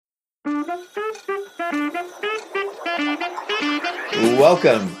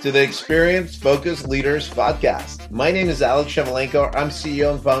Welcome to the Experience Focused Leaders podcast. My name is Alex Shemelenko. I'm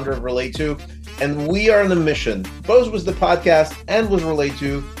CEO and founder of Relate2, and we are on a mission, both with the podcast and with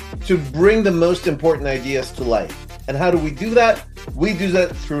Relate2, to bring the most important ideas to life. And how do we do that? We do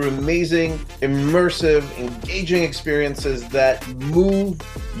that through amazing, immersive, engaging experiences that move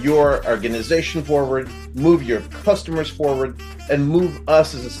your organization forward, move your customers forward, and move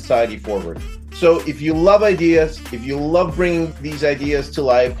us as a society forward. So if you love ideas, if you love bringing these ideas to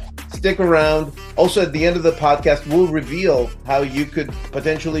life, stick around. Also, at the end of the podcast, we'll reveal how you could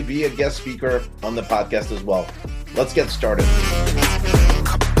potentially be a guest speaker on the podcast as well. Let's get started.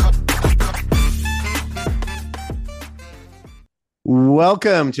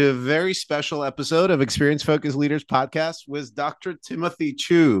 Welcome to a very special episode of Experience Focused Leaders podcast with Dr. Timothy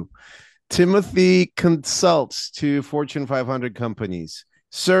Chou. Timothy consults to Fortune 500 companies,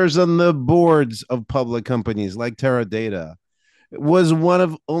 serves on the boards of public companies like Teradata, was one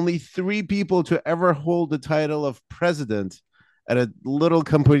of only 3 people to ever hold the title of president at a little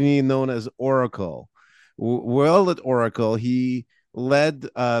company known as Oracle. Well, at Oracle, he led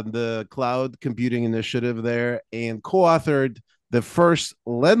the cloud computing initiative there and co-authored the first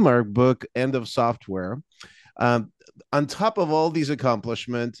landmark book, End of Software. On top of all these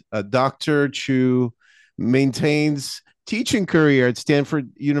accomplishments, Dr. Chou maintains teaching career at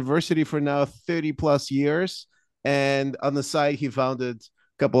Stanford University for now 30 plus years. And on the side, he founded a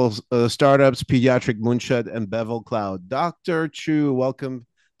couple of startups, Pediatric Moonshot and Bevel Cloud. Dr. Chou, welcome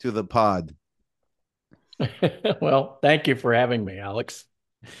to the pod. Well, thank you for having me, Alex.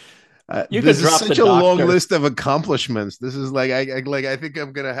 You this is such a long list of accomplishments. This is like I think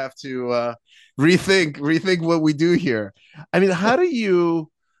I'm gonna have to rethink what we do here. I mean, how do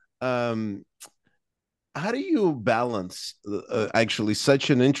you balance actually such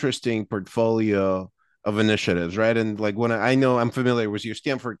an interesting portfolio of initiatives, right? And like when I know I'm familiar with your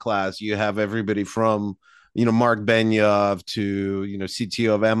Stanford class, you have everybody from Mark Benioff to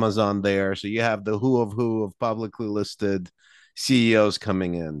CTO of Amazon there, so you have the who of publicly listed CEOs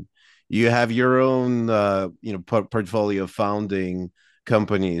coming in. You have your own portfolio of founding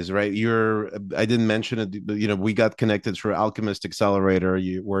companies, right? I didn't mention it, but we got connected through Alchemist Accelerator,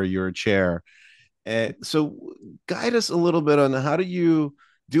 where you're a chair. So guide us a little bit on how do you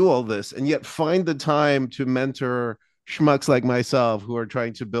do all this and yet find the time to mentor schmucks like myself who are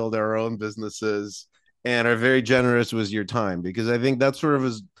trying to build our own businesses and are very generous with your time, because I think that sort of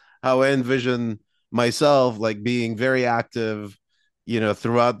is how I envision myself, like being very active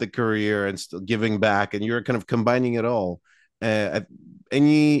throughout the career and still giving back, and you're kind of combining it all.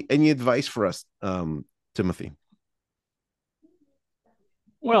 Any advice for us, Timothy?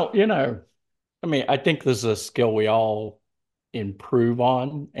 Well, I think this is a skill we all improve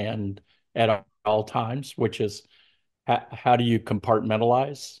on and at all times, which is how do you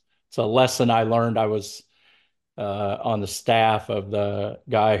compartmentalize? It's a lesson I learned. I was on the staff of the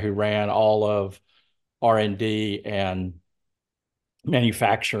guy who ran all of R&D and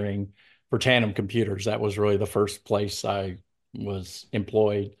manufacturing for Tandem Computers. That was really the first place I was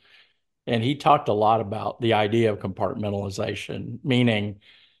employed. And he talked a lot about the idea of compartmentalization, meaning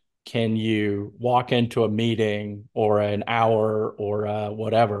can you walk into a meeting or an hour or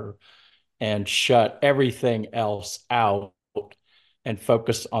whatever and shut everything else out and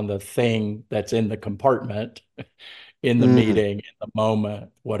focus on the thing that's in the compartment, in the meeting, in the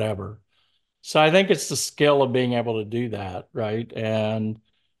moment, whatever. So I think it's the skill of being able to do that, right? And,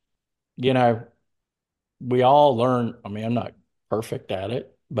 we all learn, I'm not perfect at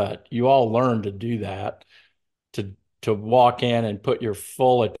it, but you all learn to do that, to walk in and put your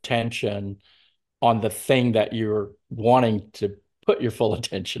full attention on the thing that you're wanting to put your full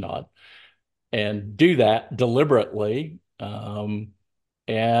attention on, and do that deliberately,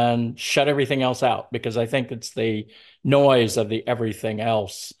 and shut everything else out, because I think it's the noise of the everything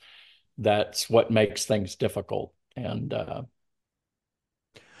else that's what makes things difficult. And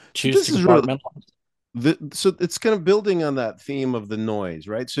choose to compartmentalize. So it's kind of building on that theme of the noise,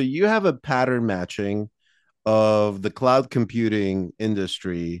 right? So you have a pattern matching of the cloud computing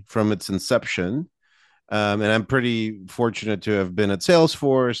industry from its inception. And I'm pretty fortunate to have been at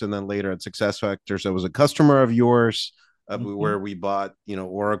Salesforce and then later at SuccessFactors. I was a customer of yours, where we bought,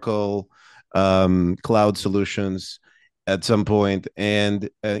 Oracle cloud solutions at some point. And,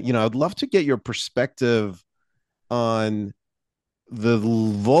 I'd love to get your perspective on the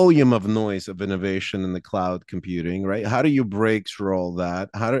volume of noise of innovation in the cloud computing, right? How do you break through all that?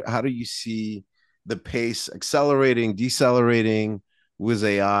 How do you see the pace accelerating, decelerating with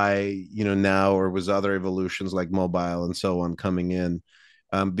AI, now, or with other evolutions like mobile and so on coming in?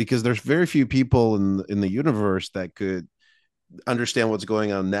 because there's very few people in the universe that could understand what's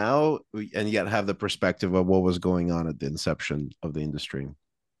going on now and yet have the perspective of what was going on at the inception of the industry.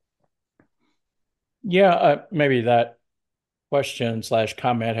 Yeah, maybe that question slash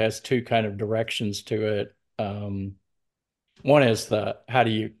comment has two kind of directions to it. One is the how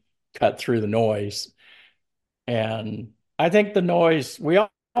do you cut through the noise? And I think the noise, we all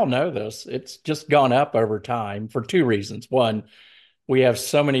know this, it's just gone up over time for two reasons. One, we have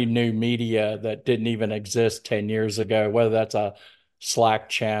so many new media that didn't even exist 10 years ago, whether that's a Slack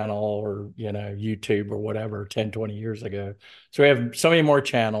channel or, YouTube or whatever, 10, 20 years ago. So we have so many more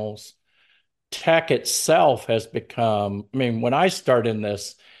channels. Tech itself has become, I mean, when I started in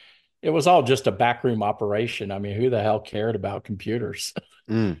this, it was all just a backroom operation. I mean, who the hell cared about computers?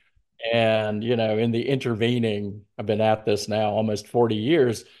 Mm, And, in the intervening, I've been at this now almost 40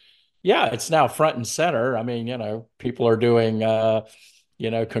 years. Yeah, it's now front and center. I mean, people are doing,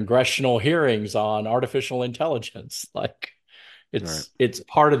 congressional hearings on artificial intelligence. Like right. it's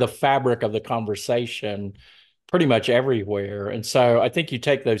part of the fabric of the conversation pretty much everywhere. And so I think you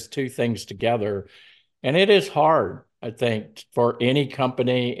take those two things together, and it is hard, I think, for any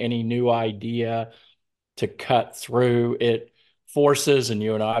company, any new idea to cut through. It forces, and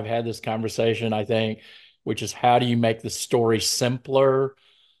you and I have had this conversation, I think, which is how do you make the story simpler,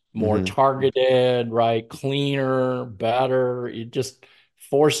 more Mm-hmm. targeted, right? Cleaner, better. It just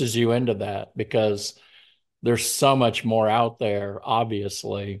forces you into that because there's so much more out there,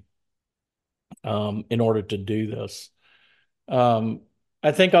 obviously, in order to do this. Um,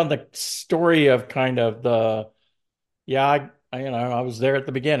 I think on the story of kind of yeah, I was there at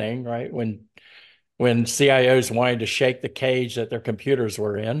the beginning, right? When CIOs wanted to shake the cage that their computers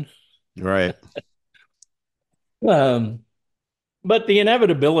were in. Right. Um, but the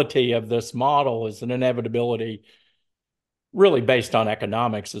inevitability of this model is an inevitability really based on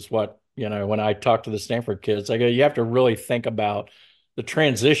economics, is what, when I talk to the Stanford kids, I go, you have to really think about the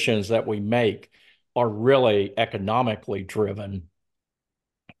transitions that we make are really economically driven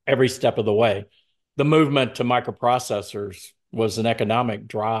every step of the way. The movement to microprocessors was an economic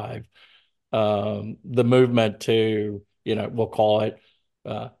drive. The movement to, we'll call it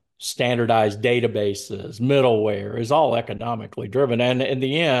uh, standardized databases, middleware is all economically driven. And in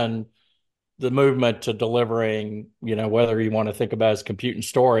the end, the movement to delivering, whether you want to think about it as compute and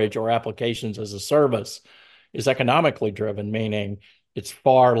storage or applications as a service, is economically driven, meaning it's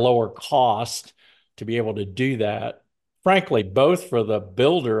far lower cost to be able to do that. Frankly, both for the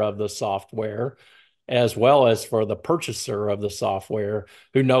builder of the software as well as for the purchaser of the software,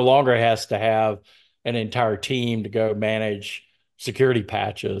 who no longer has to have an entire team to go manage security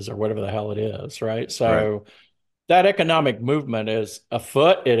patches or whatever the hell it is, right? Right. So that economic movement is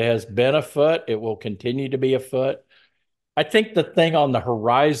afoot. It has been afoot. It will continue to be afoot. I think the thing on the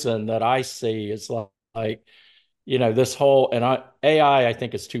horizon that I see is like, this whole, and AI, I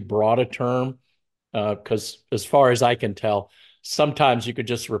think is too broad a term, because as far as I can tell, sometimes you could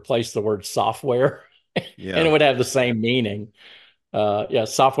just replace the word software and it Yeah. would have the same meaning. Yeah,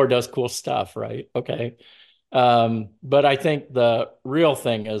 software does cool stuff, right? Okay. But I think the real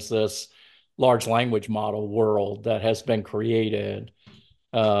thing is this large language model world that has been created.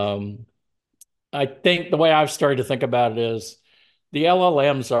 Um, I think the way I've started to think about it is the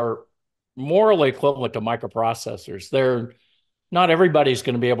LLMs are morally equivalent to microprocessors. They're not everybody's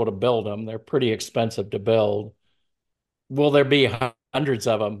going to be able to build them. They're pretty expensive to build. Will there be hundreds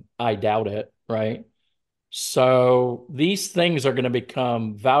of them? I doubt it, right? So these things are going to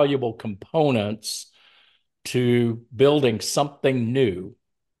become valuable components to building something new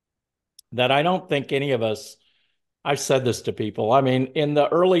that I don't think any of us, I've said this to people. I mean, in the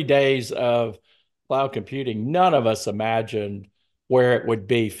early days of cloud computing, none of us imagined where it would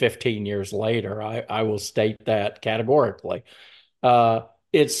be 15 years later. I will state that categorically. Uh,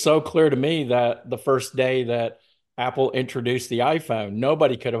 it's so clear to me that the first day that Apple introduced the iPhone,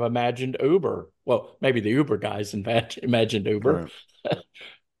 nobody could have imagined Uber. Well, maybe the Uber guys imagined Uber. Right.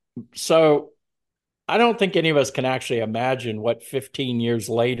 So I don't think any of us can actually imagine what 15 years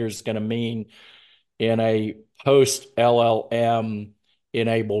later is going to mean in a post LLM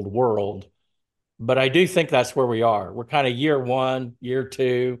enabled world. But I do think that's where we are. We're kind of year one, year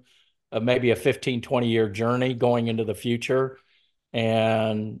two of maybe a 15, 20-year journey going into the future.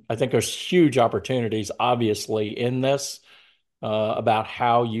 And I think there's huge opportunities, obviously, in this, about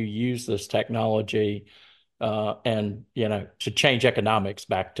how you use this technology, and, to change economics,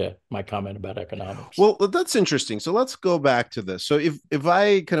 back to my comment about economics. Well, that's interesting. So let's go back to this. So if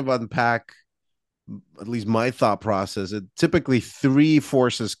I kind of unpack at least my thought process, it typically three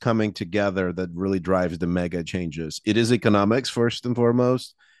forces coming together that really drives the mega changes. It is economics first and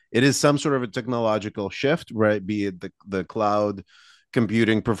foremost. It is some sort of a technological shift, right? Be it the cloud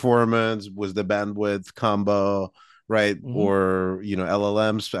computing performance, was the bandwidth combo, right? Mhm. Or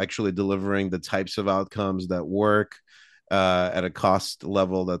LLMs actually delivering the types of outcomes that work at a cost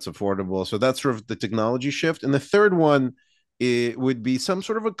level that's affordable. So that's sort of the technology shift. And the third one, it would be some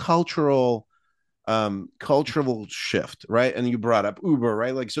sort of a cultural shift, right? And you brought up Uber,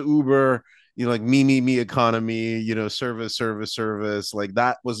 right? Like, so Uber, like me economy, service, like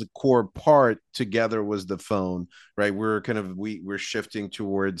that was a core part. Together was the phone, right? We're shifting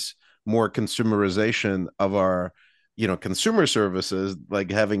towards more consumerization of our consumer services,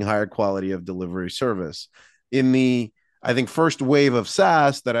 like having higher quality of delivery service. In the I think first wave of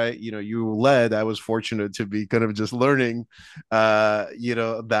SaaS that you led, I was fortunate to be kind of just learning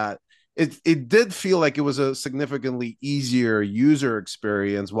that it did feel like it was a significantly easier user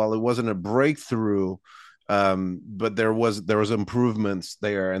experience. While it wasn't a breakthrough, but there was improvements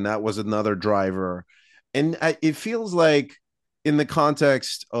there, and that was another driver. And it feels like, in the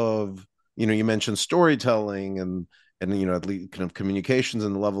context of, you mentioned storytelling and at least kind of communications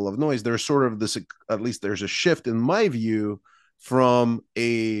and the level of noise, there's sort of this, at least there's a shift in my view from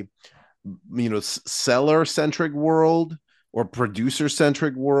a seller centric world or producer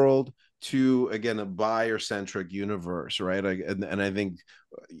centric world to, again, a buyer centric universe, right? And I think,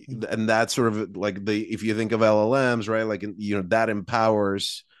 and that's sort of like, if you think of LLMs, right, like, that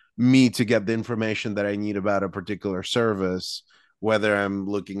empowers me to get the information that I need about a particular service, whether I'm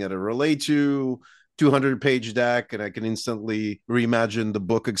looking at a relate to 200-page deck and I can instantly reimagine the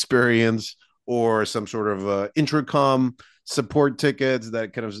book experience, or some sort of intercom support tickets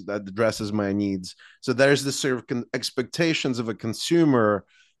that kind of that addresses my needs. So there's this sort of expectations of a consumer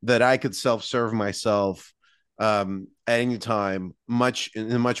that I could self-serve myself at any time, much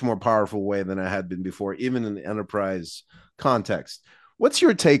in a much more powerful way than I had been before, even in the enterprise context. What's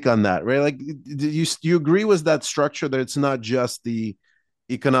your take on that? Right, like, do you agree with that structure, that it's not just the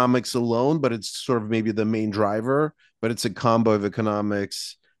economics alone, but it's sort of maybe the main driver, but it's a combo of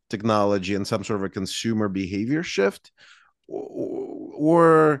economics, technology, and some sort of a consumer behavior shift?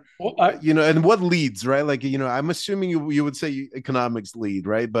 Or Well, and what leads, right? Like, I'm assuming you would say economics lead,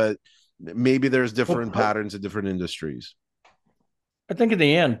 right? But maybe there's well, different patterns in different industries. I think in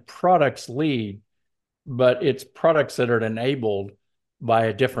the end, products lead, but it's products that are enabled by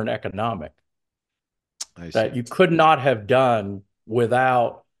a different economic I that see. you could not have done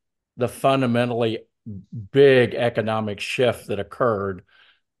without the fundamentally big economic shift that occurred.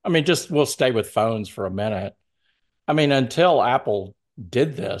 I mean, just we'll stay with phones for a minute. I mean, until Apple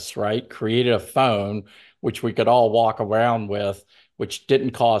did this, right? Created a phone which we could all walk around with, which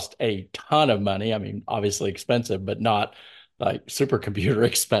didn't cost a ton of money. I mean, obviously expensive, but not like supercomputer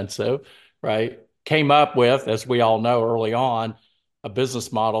expensive, right? Came up with, as we all know early on, a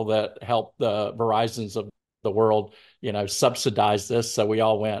business model that helped the Verizons of the world, subsidize this. So we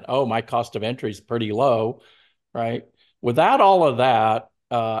all went, oh, my cost of entry is pretty low, right? Without all of that,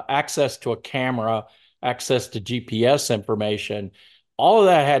 access to a camera, access to GPS information, all of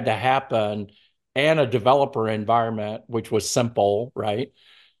that had to happen, and a developer environment, which was simple, right?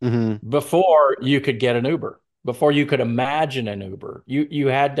 Mm-hmm. Before you could get an Uber, before you could imagine an Uber, you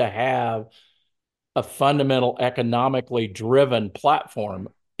had to have a fundamental economically driven platform.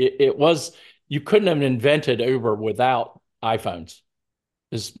 It was, you couldn't have invented Uber without iPhones,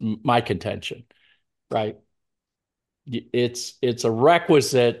 is my contention, right? It's a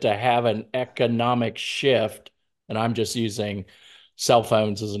requisite to have an economic shift, and I'm just using cell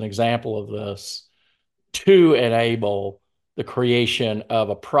phones as an example of this, to enable the creation of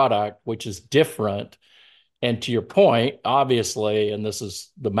a product which is different. And to your point, obviously, and this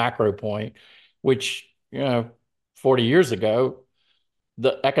is the macro point, which 40 years ago,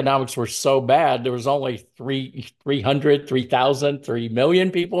 the economics were so bad, there was only 300, 3,000, 3 million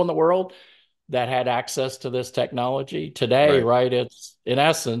people in the world that had access to this technology. Today, Right. right, it's in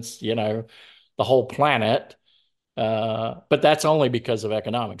essence, the whole planet. But that's only because of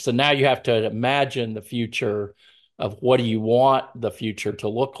economics. And now you have to imagine the future of what do you want the future to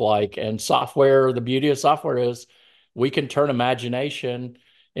look like. And software, the beauty of software is we can turn imagination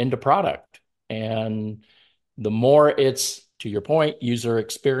into product. And the more it's, to your point, user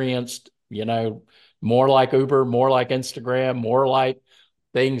experienced, more like Uber, more like Instagram, more like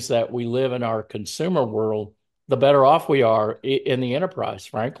things that we live in our consumer world, the better off we are in the enterprise,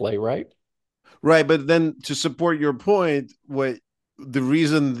 frankly, right? Right, but then, to support your point, what the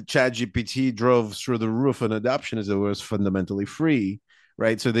reason ChatGPT drove through the roof on adoption is it was fundamentally free,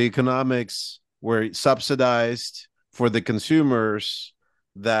 right? So the economics were subsidized for the consumers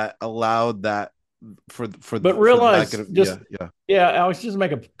that allowed that But for that realize kind of, just, yeah, yeah, yeah, I was just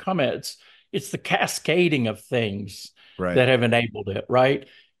make a comment. It's the cascading of things right, that have enabled it, right?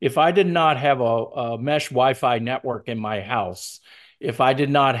 If I did not have a mesh Wi-Fi network in my house, if I did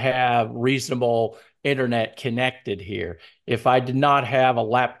not have reasonable internet connected here, if I did not have a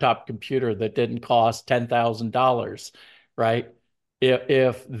laptop computer that didn't cost $10,000, right?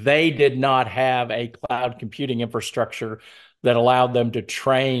 If they did not have a cloud computing infrastructure that allowed them to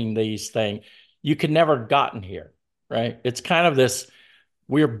train these things, you could never have gotten here, right? It's kind of this,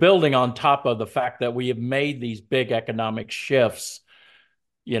 we're building on top of the fact that we have made these big economic shifts,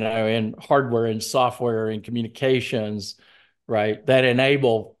 in hardware and software and communications, right, that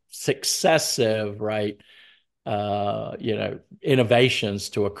enable successive, right, innovations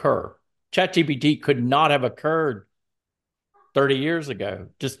to occur. ChatGPT could not have occurred 30 years ago,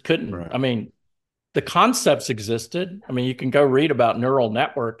 just couldn't. right, I mean, the concepts existed. I mean, you can go read about neural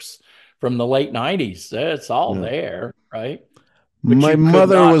networks from the late 90s. It's all yeah. there, right? But My you could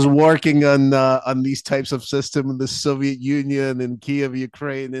mother not. was working on these types of system in the Soviet Union and Kiev,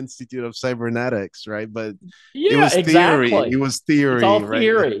 Ukraine Institute of Cybernetics, right? But it Yeah, was theory. It exactly. was It's theory, all right?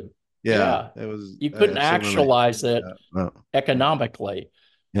 theory. Yeah, Yeah. it was You couldn't absolutely. actualize it Yeah, no, economically.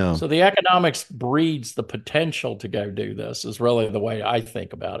 yeah. So the economics breeds the potential to go do this, is really the way I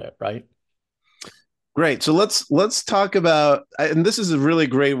think about it, right? Great. So let's talk about, and this is a really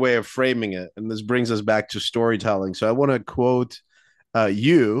great way of framing it, and this brings us back to storytelling. So I want to quote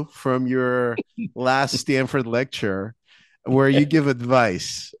you from your last Stanford lecture, where you give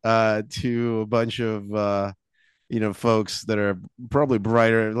advice to a bunch of folks that are probably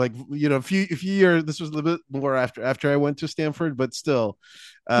brighter, like a few years. This was a little bit more after I went to Stanford, but still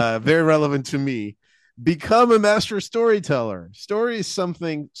very relevant to me. Become a master storyteller. Story is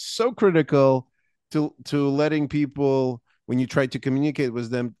something so critical to letting people, when you try to communicate with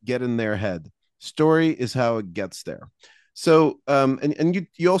them, get in their head. Story is how it gets there. So and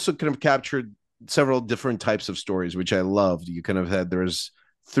you also kind of captured several different types of stories, which I loved. You kind of had, there's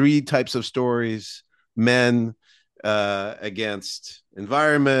three types of stories: men against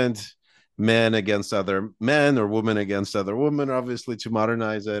environment, men against other men, or women against other women, obviously to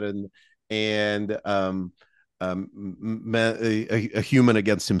modernize it, and a human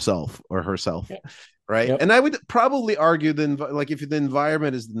against himself or herself, Yep. right? And Yep. I would probably argue then, like, if the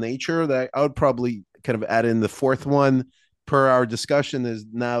environment is nature, that I would probably kind of add in the fourth one per our discussion is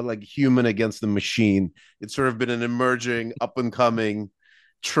now like human against the machine. It's sort of been an emerging, up and coming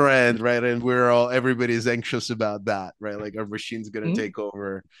trend, right? And everybody's anxious about that, right? Like our machine's going to Mhm. take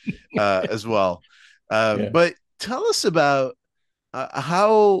over as well. Yeah. But tell us about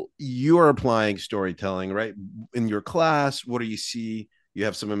how you're applying storytelling, right? In your class, what do you see? You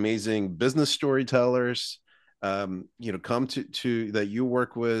have some amazing business storytellers, come to that you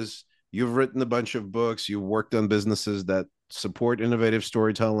work with. You've written a bunch of books. You've worked on businesses that support innovative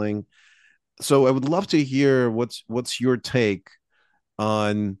storytelling. So I would love to hear what's your take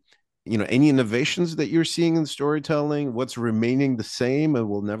on any innovations that you're seeing in storytelling, what's remaining the same and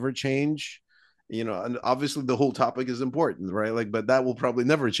will never change. And obviously the whole topic is important, right? Like, but that will probably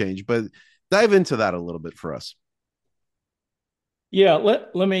never change. But dive into that a little bit for us. Yeah,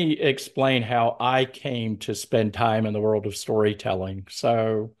 let me explain how I came to spend time in the world of storytelling.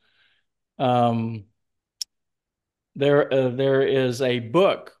 So, um, there is a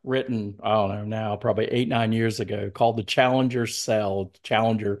book written, I don't know now, probably 8, 9 years ago, called Challenger Sale.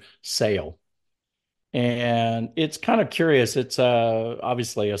 And it's kind of curious. It's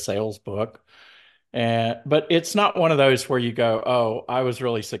obviously a sales book, but it's not one of those where you go, "Oh, I was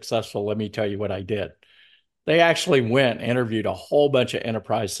really successful. Let me tell you what I did." They actually went and interviewed a whole bunch of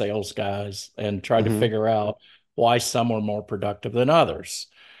enterprise sales guys and tried to Mm-hmm. figure out why some were more productive than others.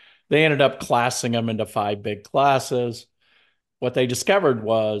 They ended up classing them into five big classes. What they discovered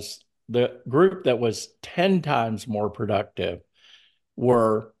was the group that was 10 times more productive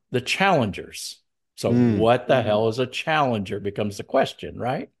were the challengers. So, Mm. what the hell is a challenger becomes the question,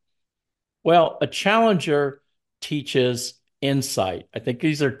 right? Well, a challenger teaches insight. I think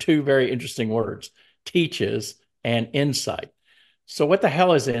these are two very interesting words: teaches and insight. So, what the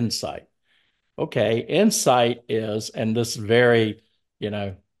hell is insight? Okay, insight is, and this is very, you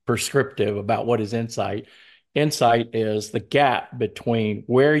know, prescriptive about what is insight. Insight is the gap between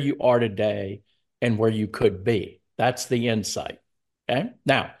where you are today and where you could be. That's the insight. Okay.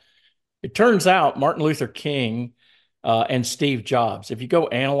 Now, it turns out Martin Luther King and Steve Jobs, if you go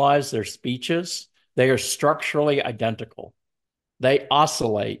analyze their speeches, they are structurally identical. They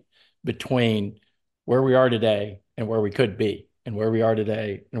oscillate between where we are today and where we could be, and where we are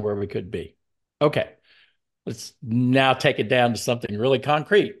today and where we could be. Okay, let's now take it down to something really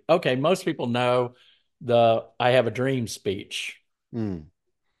concrete. Okay, most people know the I have a dream speech. Mm,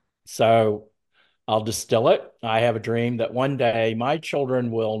 So I'll distill it. I have a dream that one day my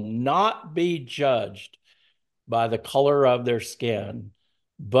children will not be judged by the color of their skin,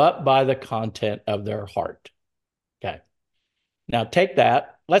 but by the content of their heart. Okay. Now take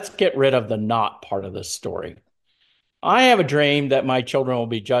that. Let's get rid of the not part of this story. I have a dream that my children will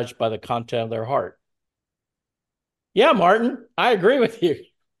be judged by the content of their heart. Yeah, Martin, I agree with you.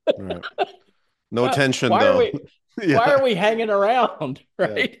 right. No Well, tension though. why Yeah. are we hanging around? Yeah.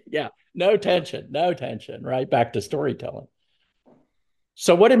 Right? Yeah. No Yeah. tension, no tension, right? Back to storytelling.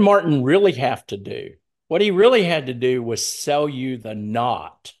 So what did Martin really have to do? What he really had to do was sell you the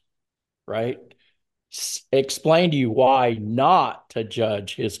not, right? Explain to you why not to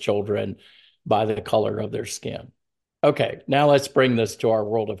judge his children by the color of their skin. Okay, now let's bring this to our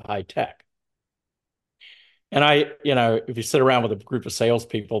world of high tech. And if you sit around with a group of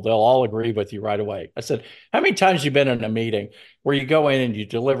salespeople, they'll all agree with you right away. I said, how many times have you been in a meeting where you go in and you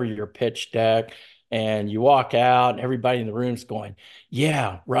deliver your pitch deck and you walk out and everybody in the room's going,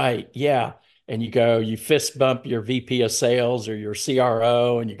 yeah, right, yeah. And you fist bump your VP of sales or your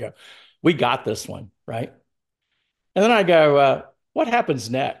CRO and you go, we got this one, right? And then I go, what happens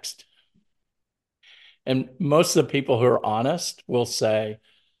next? And most of the people who are honest will say,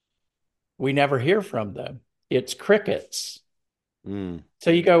 we never hear from them. It's crickets. Mm,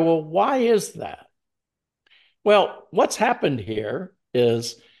 So you go, well, why is that? Well, what's happened here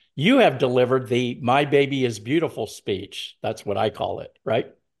is you have delivered the my baby is beautiful speech. That's what I call it,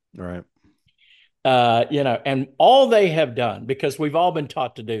 right? right. And all they have done, because we've all been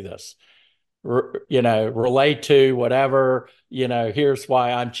taught to do this, relate to whatever, here's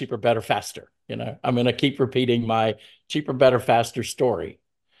why I'm cheaper, better, faster. I'm going to keep repeating my cheaper, better, faster story.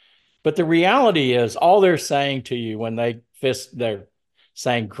 But the reality is, all they're saying to you when they're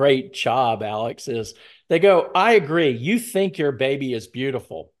saying, great job, Alex, is they go, I agree. You think your baby is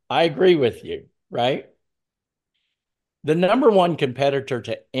beautiful. I agree with you, right? The number one competitor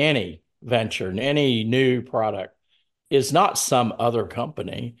to any venture and any new product is not some other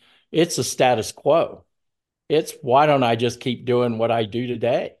company, it's a status quo. It's why don't I just keep doing what I do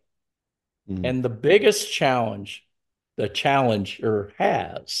today? Mm, And the biggest challenge the challenger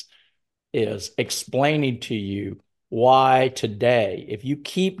has is explaining to you why today, if you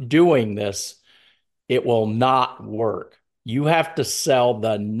keep doing this, it will not work. You have to sell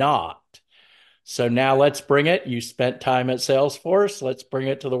the not. So now let's bring it. You spent time at Salesforce. Let's bring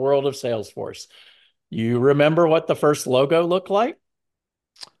it to the world of Salesforce. You remember what the first logo looked like?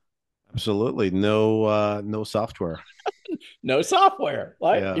 absolutely. No software. No software.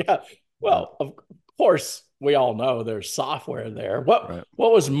 Like, Yeah. yeah. Yeah. Well, of course, we all know there's software there. What Right.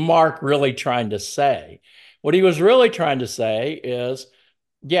 what was Mark really trying to say? What he was really trying to say is,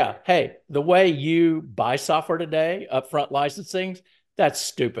 yeah, hey, the way you buy software today, upfront licensing, that's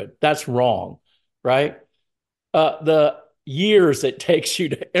stupid. That's wrong, right? The years it takes you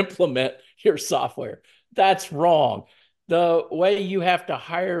to implement your software, that's wrong. The way you have to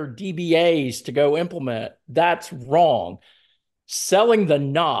hire DBAs to go implement, that's wrong. Selling the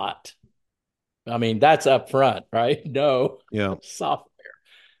not, I mean, that's upfront, right? No Yeah. software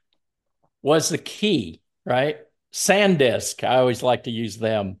was the key, right? SanDisk, I always like to use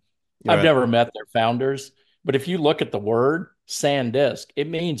them. I've Right. never met their founders, but if you look at the word SanDisk, it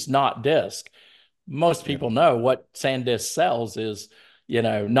means not disk. Most Yeah. people know what SanDisk sells is,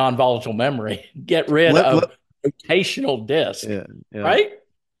 non-volatile memory. Get rid Let, let of rotational disk, yeah. Yeah. right?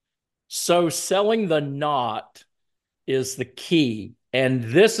 So selling the not is the key. And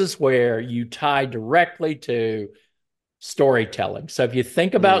this is where you tie directly to storytelling. So if you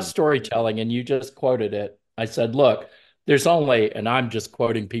think about Mm, storytelling and you just quoted it, I said, look, there's only, and I'm just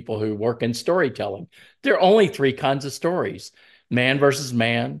quoting people who work in storytelling, there are only three kinds of stories: man versus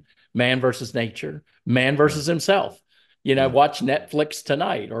man, man versus nature, man yeah. versus himself. Yeah. Watch Netflix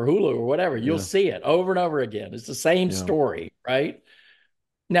tonight or Hulu or whatever. You'll Yeah. see it over and over again. It's the same Yeah. story, right?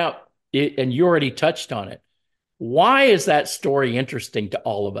 Now, and you already touched on it. Why is that story interesting to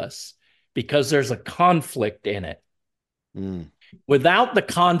all of us? Because there's a conflict in it. Mm, Without the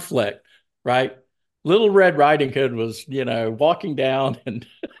conflict, right? Little Red Riding Hood was, walking down and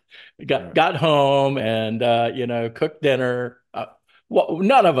got right. got home and cooked dinner. Well,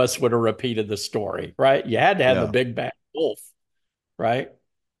 none of us would have repeated the story, right? You had to have the Yeah. big bad wolf, right?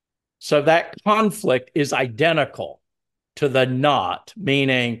 So that conflict is identical to the not,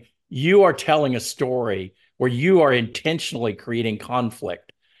 meaning you are telling a story where you are intentionally creating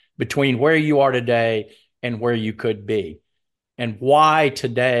conflict between where you are today and where you could be. and why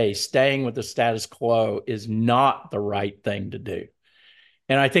today staying with the status quo is not the right thing to do.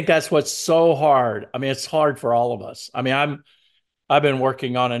 And I think that's what's so hard. I mean, it's hard for all of us. I mean, I've been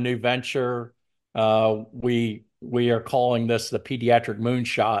working on a new venture. We are calling this the pediatric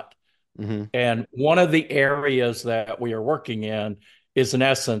moonshot. Hmm. And one of the areas that we are working in is, in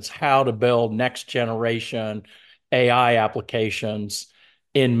essence, how to build next generation AI applications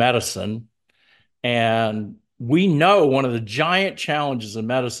in medicine. And we know one of the giant challenges in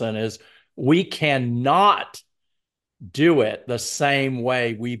medicine is we cannot do it the same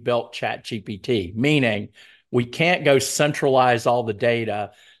way we built ChatGPT, meaning we can't go centralize all the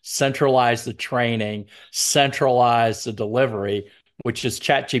data, centralize the training, centralize the delivery, which is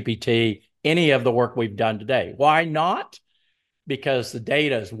ChatGPT, any of the work we've done today. Why not? Because the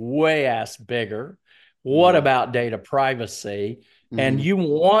data is way ass bigger. What Hmm. about data privacy? And Hmm. you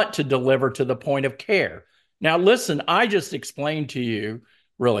want to deliver to the point of care. Now, listen, I just explained to you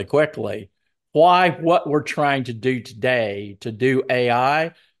really quickly why what we're trying to do today to do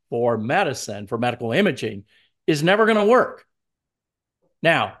AI for medicine, for medical imaging, is never going to work.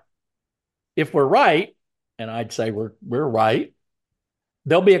 Now, if we're right, and I'd say we're right,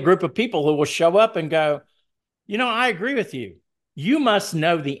 there'll be a group of people who will show up and go, I agree with you. You must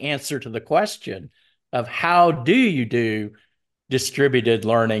know the answer to the question of how do you do distributed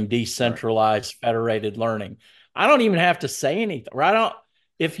learning, Right. decentralized, federated learning. I don't even have to say anything. Right? I don't,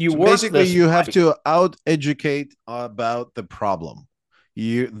 if you So work basically, this you have right, to out educate about the problem.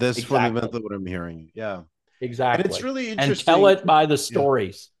 That's exactly, fundamentally what I'm hearing. Yeah. And it's exactly, really and tell interesting. it by the Yeah.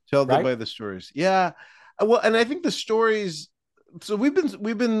 stories, Tell them right? by the stories. Yeah. Well, and I think the stories, so we've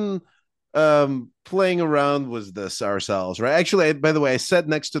been playing around with this ourselves, right? Actually, by the way, I sat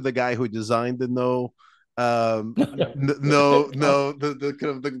next to the guy who designed the the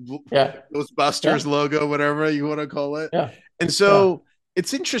kind of the Yeah, Ghostbusters yeah, logo, whatever you want to call it. yeah, And yeah. so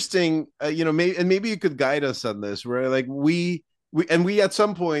it's interesting, maybe you could guide us on this, where like we at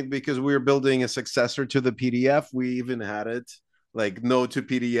some point, because we were building a successor to the PDF, we even had it like no to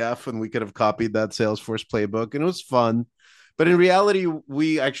PDF, and we could have copied that Salesforce playbook, and it was fun. But in reality,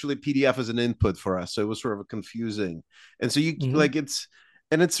 we actually PDF as an input for us, so it was sort of confusing. And so you Mm-hmm. like it's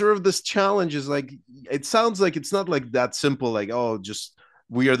sort of this challenge is like it sounds like it's not like that simple, like oh, just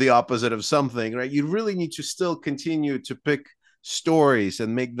we are the opposite of something, right? You really need to still continue to pick stories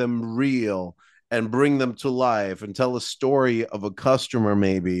and make them real and bring them to life and tell a story of a customer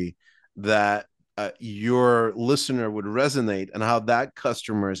maybe that your listener would resonate and how that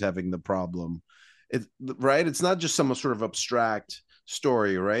customer is having the problem. Right, it's not just some sort of abstract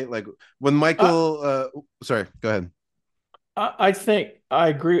story, right? Like when I, Michael sorry, go ahead. I think I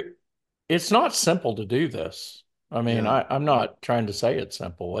agree. It's not simple to do this. I mean, Yeah. I'm not trying to say it's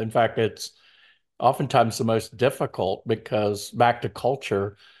simple. In fact, it's oftentimes the most difficult because back to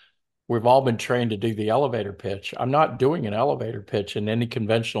culture, we've all been trained to do the elevator pitch. I'm not doing an elevator pitch in any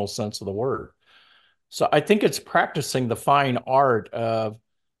conventional sense of the word. So I think it's practicing the fine art of,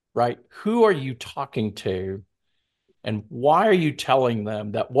 right, who are you talking to and why are you telling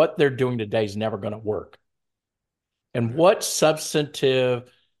them that what they're doing today is never going to work? And Right. what substantive,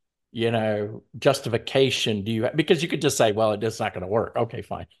 justification do you have? Because you could just say, well, it's not going to work. Okay,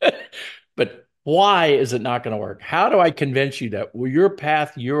 fine. But why is it not going to work? How do I convince you that your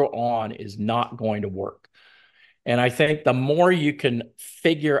path you're on is not going to work? And I think the more you can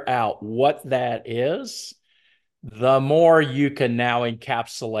figure out what that is, the more you can now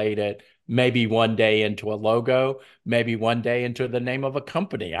encapsulate it maybe one day into a logo, maybe one day into the name of a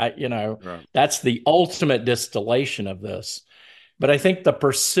company. Right. That's the ultimate distillation of this. But I think the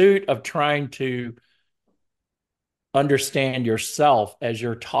pursuit of trying to understand yourself as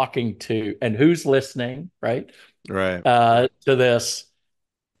you're talking to and who's listening, right? Right. To this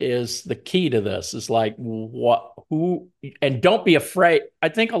is the key to this is like what who and don't be afraid. I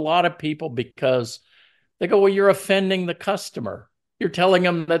think a lot of people, because they go, well, you're offending the customer. You're telling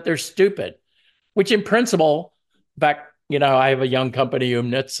them that they're stupid, which in principle, in fact, I have a young company,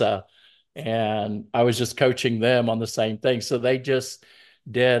 Umnitsa, and I was just coaching them on the same thing. So they just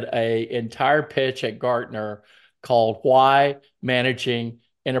did a entire pitch at Gartner called "Why Managing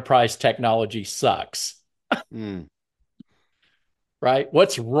Enterprise Technology Sucks." Mm. Right?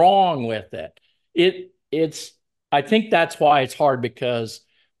 What's wrong with it? It's. I think that's why it's hard because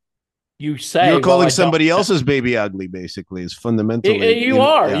you You're say, "Well, calling I don't somebody know." else's baby ugly, basically, is fundamentally yeah, You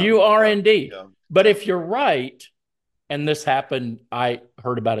are yeah, indeed. yeah, But yeah. if you're right, and this happened, I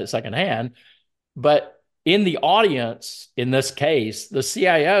heard about it secondhand. But in the audience, in this case, the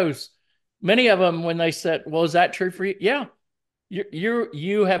CIOs, many of them, when they said, "Well, is that true for you?" Yeah,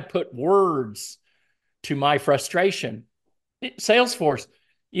 you have put words to my frustration. Salesforce,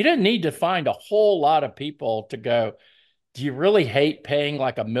 you didn't need to find a whole lot of people to go, do you really hate paying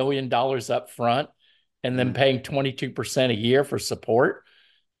like $1 million up front and then Mm-hmm. paying 22% a year for support?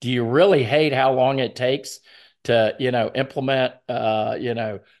 Do you really hate how long it takes to, implement,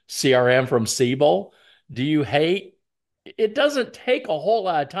 CRM from Siebel? Do you hate? It doesn't take a whole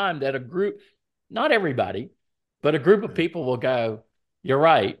lot of time that a group, not everybody, but a group of Yeah. people will go, you're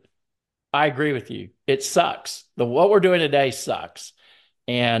right. I agree with you. It sucks. What we're doing today sucks.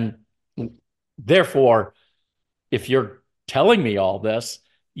 And therefore, if you're telling me all this,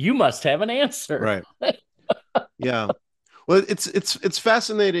 you must have an answer. Right. Yeah. Well, it's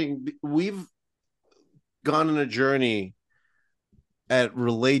fascinating. We've gone on a journey at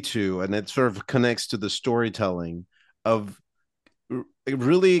Relate to, and it sort of connects to the storytelling of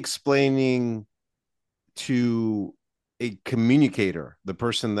really explaining to a communicator, the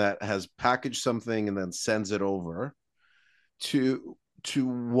person that has packaged something and then sends it over, to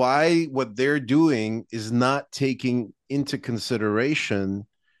why what they're doing is not taking into consideration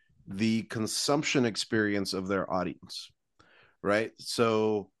the consumption experience of their audience, right?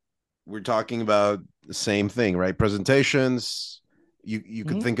 So we're talking about the same thing, right? Presentations. You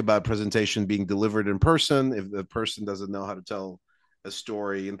could Mhm. think about presentation being delivered in person. If the person doesn't know how to tell a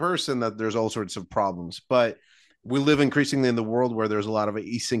story in person, that there's all sorts of problems. But we live increasingly in the world where there's a lot of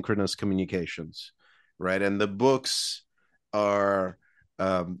asynchronous communications, right? And the books are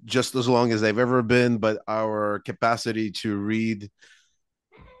just as long as they've ever been, but our capacity to read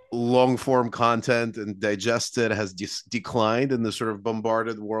long form content and digest it has declined in the sort of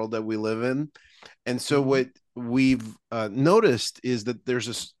bombarded world that we live in. And so Mhm. what we've noticed is that there's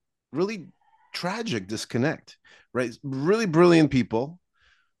this really tragic disconnect, right? Really brilliant people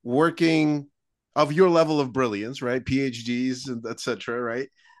working of your level of brilliance, right? PhDs and etc., right?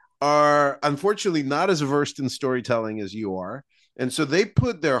 Are unfortunately not as versed in storytelling as you are. And so they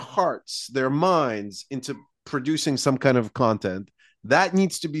put their hearts, their minds into producing some kind of content that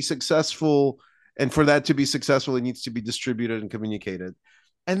needs to be successful. And for that to be successful, it needs to be distributed and communicated.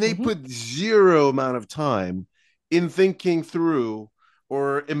 And they Mhm. put zero amount of time in thinking through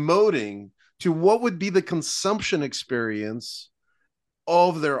or emoting to what would be the consumption experience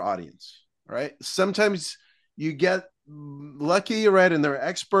of their audience, right? Sometimes you get lucky, right? And they're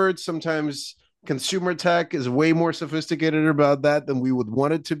experts. Sometimes consumer tech is way more sophisticated about that than we would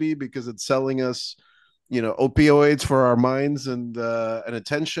want it to be because it's selling us, opioids for our minds and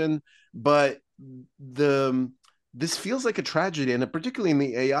attention. But the this feels like a tragedy, and particularly in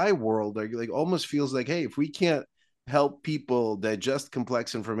the AI world, like almost feels like, hey, if we can't help people digest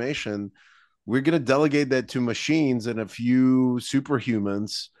complex information, we're going to delegate that to machines and a few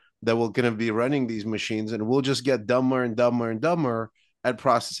superhumans that will going to be running these machines, and we'll just get dumber and dumber and dumber at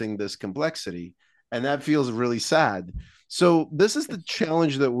processing this complexity. And that feels really sad. So this is the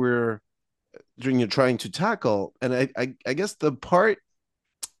challenge that we're trying to tackle. And I guess the part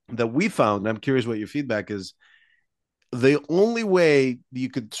that we found, and I'm curious what your feedback is, the only way you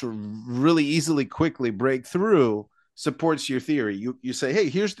could sort of really easily quickly break through supports your theory. You say, hey,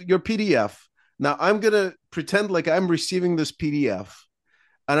 here's your PDF. Now I'm gonna pretend like I'm receiving this PDF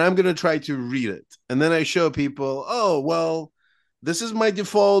and I'm gonna try to read it. And then I show people, oh well, this is my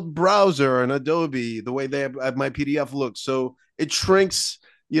default browser and Adobe, the way they have my PDF looks. So it shrinks,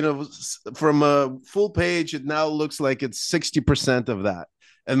 from a full page, it now looks like it's 60% of that.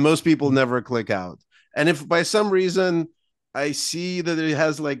 And most people never click out. And if by some reason I see that it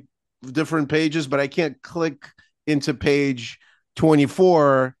has like different pages, but I can't click into page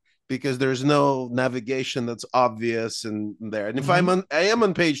 24 because there's no navigation that's obvious and there. And if Mhm. I am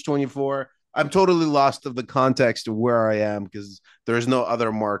on page 24, I'm totally lost of the context of where I am because there's no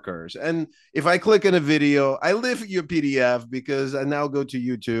other markers. And if I click in a video, I live your PDF because I now go to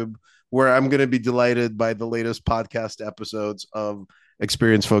YouTube where I'm going to be delighted by the latest podcast episodes of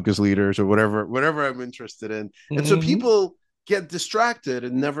experience focused leaders or whatever I'm interested in. And so Mhm. people get distracted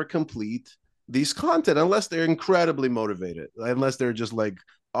and never complete these content unless they're incredibly motivated, unless they're just like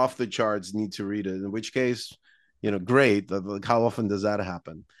off the charts, need to read it, in which case, great. Like, how often does that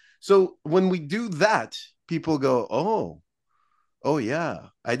happen? So when we do that, people go, oh yeah,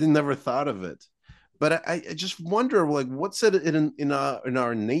 I didn't never thought of it. But I just wonder, like, what's it in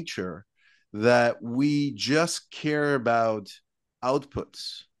our nature that we just care about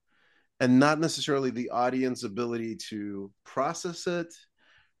outputs and not necessarily the audience ability to process it,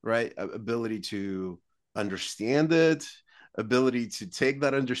 right? Ability to understand it, ability to take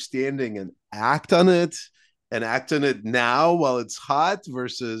that understanding and act on it now while it's hot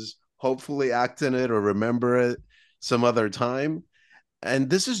versus hopefully act on it or remember it some other time. And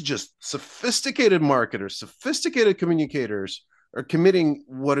this is just sophisticated marketers, sophisticated communicators are committing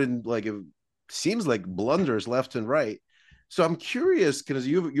what in like it seems like blunders left and right. So I'm curious because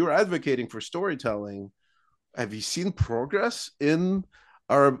you're advocating for storytelling. Have you seen progress in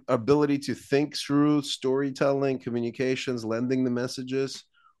our ability to think through storytelling, communications, lending the messages,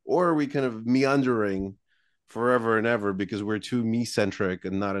 or are we kind of meandering forever and ever because we're too me centric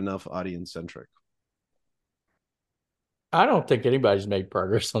and not enough audience centric? I don't think anybody's made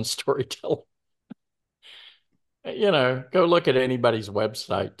progress on storytelling. Go look at anybody's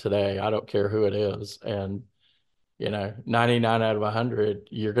website today. I don't care who it is. And, 99 out of 100,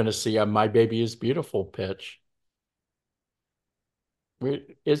 you're going to see a My Baby is Beautiful pitch.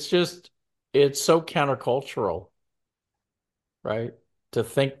 It's just, it's so countercultural, right? To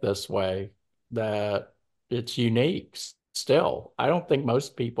think this way that it's unique still. I don't think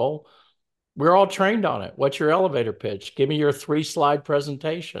most people, we're all trained on it. What's your elevator pitch? Give me your 3-slide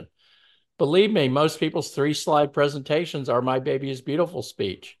presentation. Believe me, most people's 3-slide presentations are My Baby is Beautiful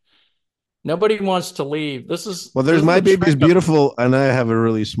speech. Nobody wants to leave. This is Well, there's this is My the Baby is trick of, Beautiful, and I have a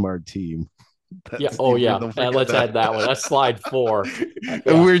really smart team. yeah. That's Oh you yeah. don't forget Let's that. add that one. That's slide 4. And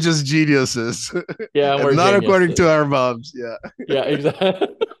Yeah. we're just geniuses. Yeah, And we're not according to geniuses. our moms. Yeah. Yeah, exactly.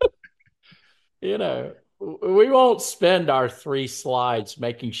 We won't spend our 3 slides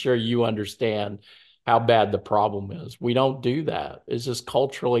making sure you understand how bad the problem is. We don't do that. It's just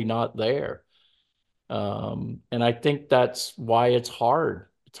culturally not there. And I think that's why it's hard.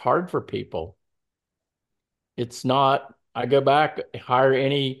 It's hard for people. It's not, I go back, hire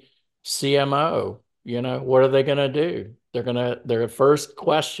any CMO, what are they going to do? Their first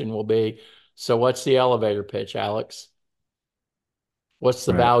question will be, so what's the elevator pitch, Alex? What's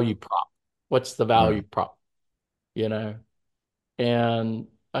the Right. value prop? What's the Right. value prop? You know? And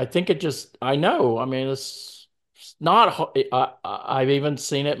I think I know, I mean, it's not, I've even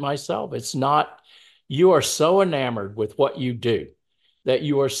seen it myself. It's not, you are so enamored with what you do that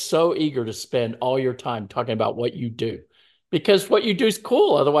you are so eager to spend all your time talking about what you do because what you do is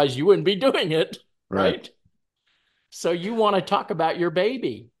cool. Otherwise, you wouldn't be doing it, Right. right? So you want to talk about your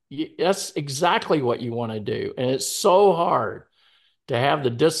baby. That's exactly what you want to do. And it's so hard to have the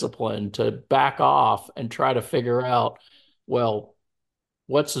discipline to back off and try to figure out, well,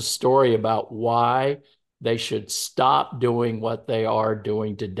 what's the story about why they should stop doing what they are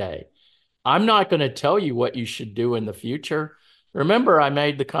doing today? I'm not going to tell you what you should do in the future. Remember, I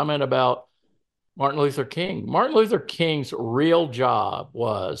made the comment about Martin Luther King. Martin Luther King's real job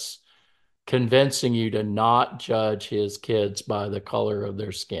was convincing you to not judge his kids by the color of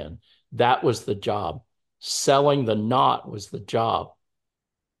their skin. That was the job. Selling the not was the job.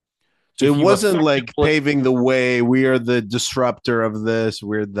 So it If you wasn't like effectively, paving the way. We are the disruptor of this.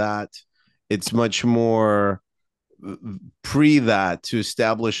 We're that. It's much more pre that to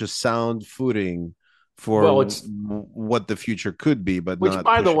establish a sound footing for well, it's what the future could be, but which, not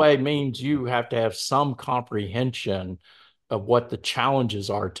by the pushing. way, means you have to have some comprehension of what the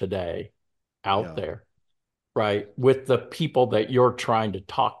challenges are today out Yeah. there, right? With the people that you're trying to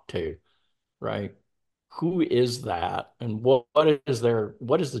talk to, right? Who is that? And what is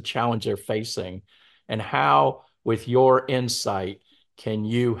the challenge they're facing? And how, with your insight, can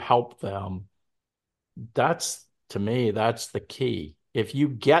you help them? That's to me, that's the key. If you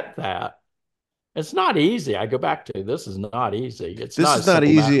get that, it's not easy. I go back to this is not easy. It's This not a is not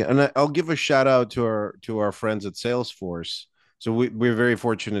simple matter. easy, and I'll give a shout out to our friends at Salesforce. So we're very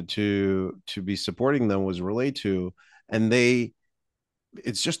fortunate to be supporting them was Relay to, and they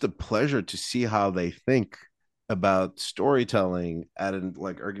it's just a pleasure to see how they think about storytelling at an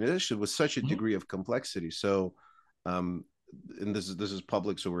like organization with such a Mhm. degree of complexity. So, um, and this is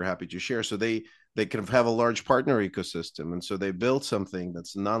public, so we're happy to share. So they kind of have a large partner ecosystem, and so they built something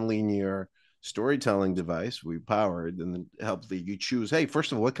that's nonlinear storytelling device we powered and help the you choose. Hey,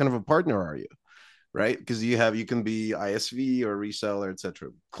 first of all, what kind of a partner are you? Right? Because you can be ISV or reseller, etc.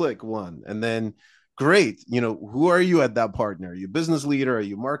 Click one, and then great. Who are you at that partner? Are you business leader? Are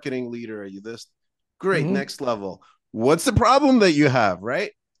you marketing leader? Are you this? Great. Mhm. Next level. What's the problem that you have?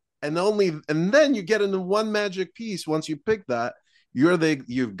 Right? And then you get into one magic piece. Once you pick that,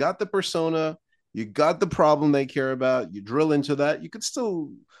 you've got the persona, you got the problem they care about. You drill into that. You could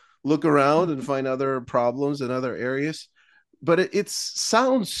still look around and find other problems in other areas, but it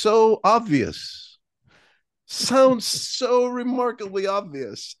sounds so obvious, sounds so remarkably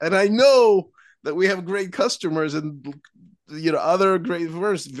obvious. And I know that we have great customers and other great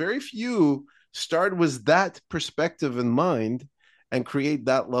firms. Very few start with that perspective in mind and create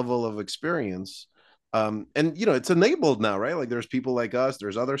that level of experience. And it's enabled now, right? Like there's people like us,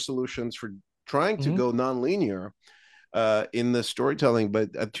 there's other solutions for trying to Mhm. go non-linear. in the storytelling.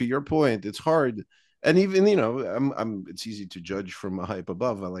 But to your point, it's hard. And even, it's easy to judge from a hype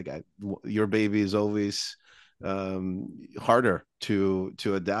above. Your baby is always harder to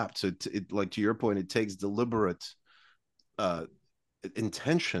adapt. So like to your point, it takes deliberate uh,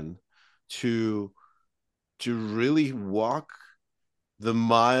 intention to really walk the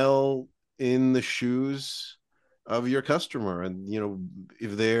mile in the shoes of your customer. And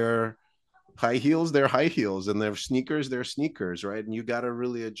if they're high heels, they're high heels, and they're sneakers, they're sneakers, right? And you got to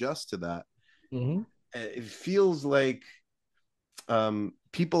really adjust to that. Hmm. It feels like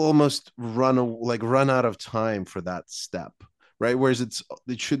people almost run out of time for that step, right? Whereas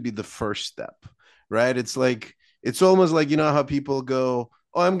it should be the first step, right? It's almost like, how people go,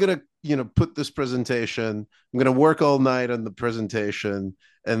 oh, I'm gonna put this presentation, I'm gonna work all night on the presentation,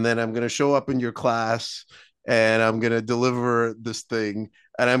 and then I'm gonna show up in your class, and I'm gonna deliver this thing,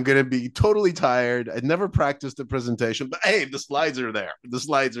 and I'm gonna be totally tired. I never practiced the presentation, but hey, the slides are there. The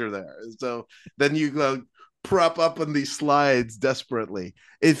slides are there. So then you go prop up on these slides desperately.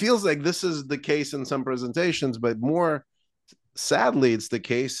 It feels like this is the case in some presentations, but more sadly, it's the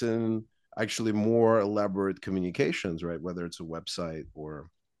case in actually more elaborate communications, right? Whether it's a website or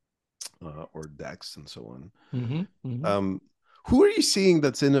decks and so on. Hmm. Hmm. Um, who are you seeing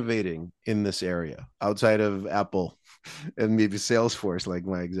that's innovating in this area outside of Apple and maybe Salesforce, like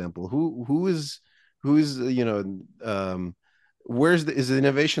my example? Who is where's is the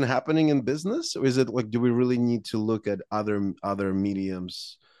innovation happening in business, or is it like, do we really need to look at other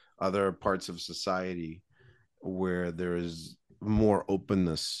mediums, other parts of society where there is more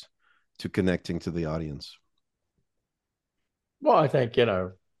openness to connecting to the audience? Well, I think,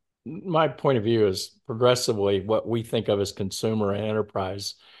 my point of view is progressively what we think of as consumer and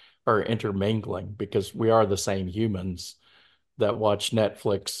enterprise are intermingling because we are the same humans that watch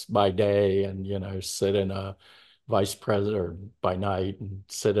Netflix by day and, sit in a vice president or by night and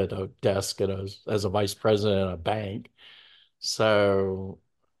sit at a desk as a vice president in a bank. So,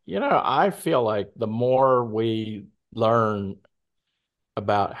 I feel like the more we learn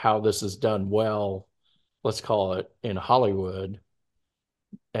about how this is done well, let's call it in Hollywood,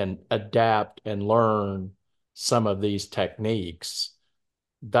 and adapt and learn some of these techniques,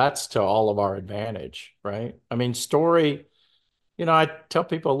 that's to all of our advantage, right? I mean, story, I tell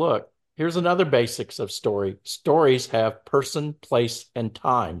people, look, here's another basics of story. Stories have person, place, and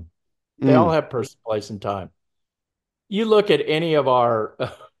time. They all Mm, have person, place, and time. You look at any of our,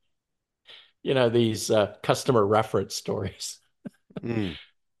 these customer reference stories. mm,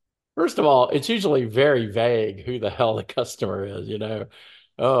 First of all, it's usually very vague who the hell the customer is,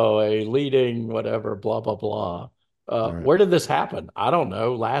 Oh, a leading whatever, blah, blah, blah. right. Where did this happen? I don't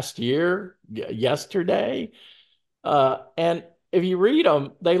know. Last year, yesterday. And if you read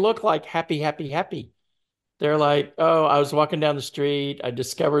them, they look like happy, happy, happy. They're like, oh, I was walking down the street. I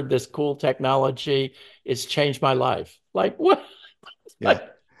discovered this cool technology. It's changed my life. Like, what? Yeah. Like,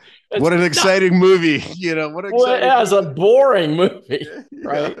 it's What an not exciting movie. What an what exciting as a movie. boring movie, Yeah.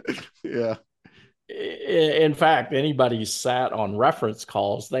 right? Yeah. In fact, anybody sat on reference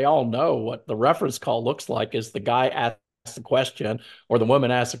calls, they all know what the reference call looks like is the guy asks the question or the woman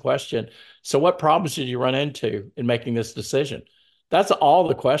asks the question. So what problems did you run into in making this decision? That's all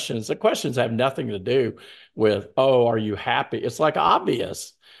the questions. The questions have nothing to do with, oh, are you happy? It's like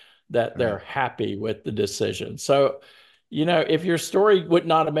obvious that they're Right. happy with the decision. So, if your story would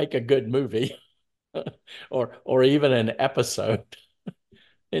not make a good movie or even an episode,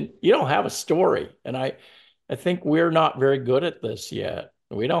 and you don't have a story. And I think we're not very good at this yet.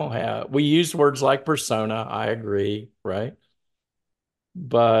 We use words like persona. I agree, right?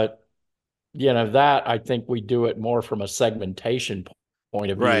 But, that I think we do it more from a segmentation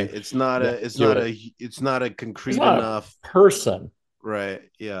point of Right. view It's not than a it's do not it. a it's not a It's concrete not a enough. person. Right.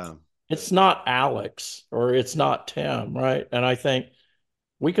 Yeah. It's not Alex or it's not Tim, right? And I think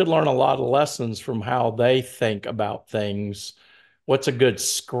we could learn a lot of lessons from how they think about things. What's a good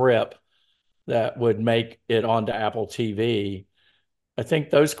script that would make it onto Apple TV? I think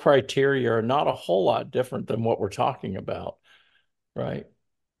those criteria are not a whole lot different than what we're talking about, right?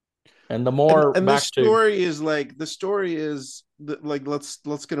 And the and more and the back to, story is like the story is like, let's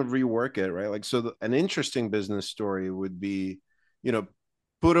kind of rework it, right? Like, so an interesting business story would be, you know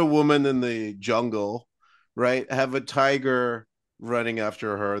put a woman in the jungle, right? Have a tiger running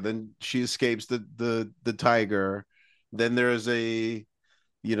after her, then she escapes the tiger, then there's a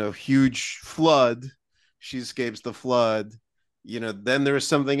huge flood, she escapes the flood, then there's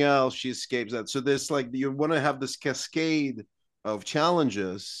something else, she escapes that. So this, like, you want to have this cascade of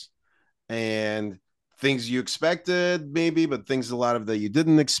challenges and things you expected maybe, but things a lot of that you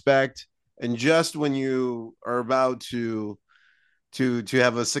didn't expect. and just when you are about to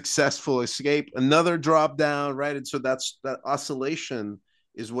have a successful escape, another drop down, right? And so that's that oscillation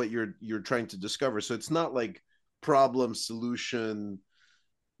is what you're trying to discover. So it's not like problem solution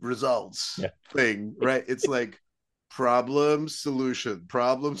results Yeah. thing, right? It's like problem solution,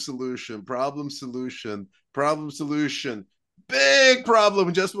 problem solution, problem solution, problem solution, big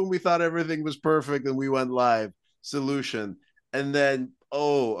problem. Just when we thought everything was perfect and we went live, solution. And then,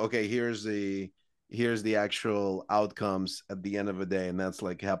 oh, okay, here's the actual outcomes at the end of the day. And that's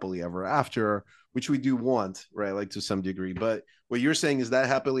like happily ever after, which we do want, right? Like to some degree. But what you're saying is that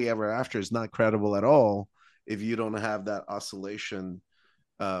happily ever after is not credible at all if you don't have that oscillation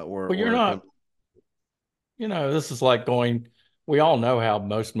Well, you're or not, this is like going, we all know how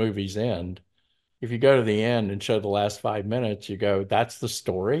most movies end. If you go to the end and show the last 5 minutes, you go, that's the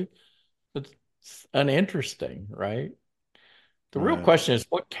story. It's uninteresting, right? The real right. question is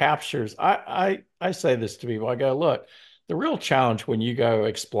what captures. I say this to people. I go, look, the real challenge when you go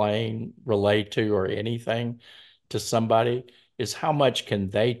explain, relate to, or anything to somebody is how much can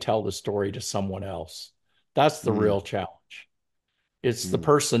they tell the story to someone else? That's the Mm, real challenge. It's the mm,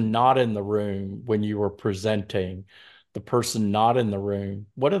 person not in the room when you were presenting, the person not in the room.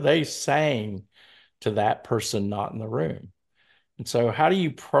 What are they saying to that person not in the room? And so, how do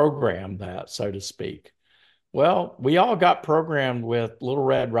you program that, so to speak? Well, we all got programmed with Little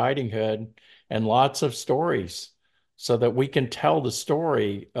Red Riding Hood and lots of stories so that we can tell the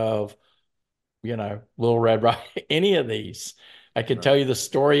story of, Little Red Riding, any of these. I could tell right. you the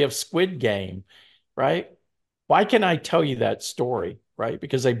story of Squid Game, right? Why can I tell you that story, right?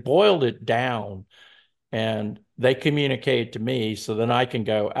 Because they boiled it down and they communicate to me so then I can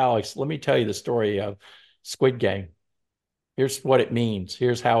go, Alex, let me tell you the story of Squid Game. Here's what it means.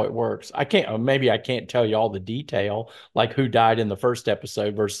 Here's how it works. I can't, maybe I can't tell you all the detail, like who died in the first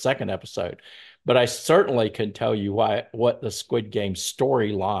episode versus second episode, but I certainly can tell you what the Squid Game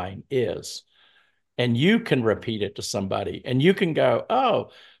storyline is. And you can repeat it to somebody and you can go, oh,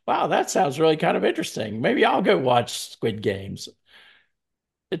 wow, that sounds really kind of interesting. Maybe I'll go watch Squid Games.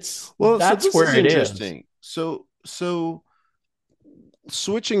 Well, so That's this is where it is. interesting. So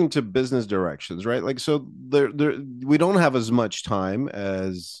switching to business directions, right? Like so there we don't have as much time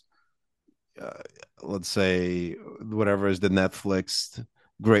as uh, let's say whatever is the Netflix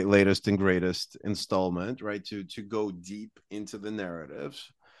great latest and greatest installment, right? To go deep into the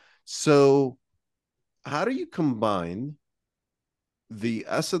narratives. So how do you combine the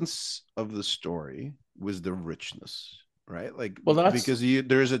essence of the story with the richness, right? Like Well, because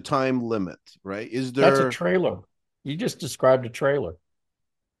there's a time limit, right? Is that's a there trailer. You just described a trailer.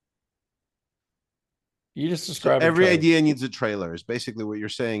 You just so described a every trailer. idea needs a trailer? Is basically what you're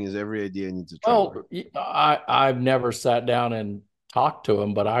saying is every idea needs a trailer. Well, I've never sat down and talked to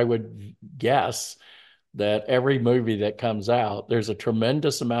him, but I would guess that every movie that comes out, there's a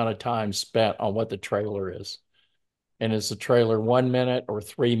tremendous amount of time spent on what the trailer is. And is the trailer 1 minute or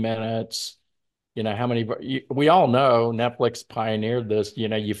 3 minutes? How many we all know Netflix pioneered this.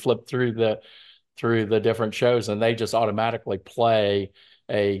 You flip through the different shows and they just automatically play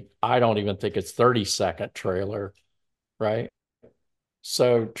I don't even think it's 30-second trailer, right?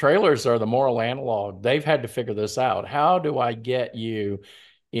 So trailers are the moral analog. They've had to figure this out. How do I get you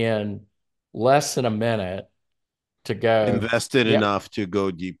in less than a minute to go, Invested yep, enough to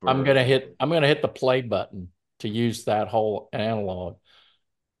go I'm deeper. gonna hit I'm gonna hit the play button to use that whole analog.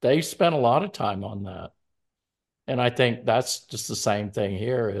 They spent a lot of time on that. And I think that's just the same thing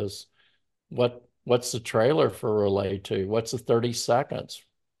here is what's the trailer for relay to? What's the 30 seconds?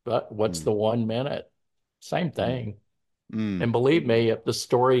 But what's the Mm, 1 minute? Same mm, thing. And mm. believe me, if the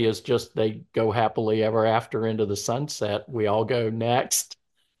story is just they go happily ever after into the sunset, we all go next.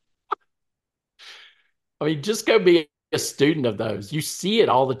 I mean, just go be a student of those. You see it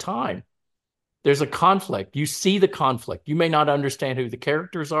all the time. There's a conflict. You see the conflict. You may not understand who the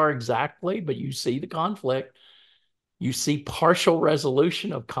characters are exactly, but you see the conflict. You see partial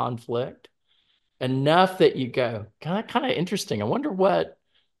resolution of conflict enough that you go, kind of interesting. I wonder what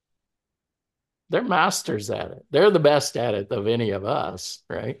they're masters at it. They're the best at it of any of us,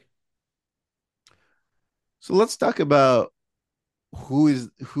 right? So let's talk about who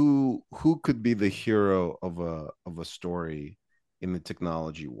could be the hero of a story in the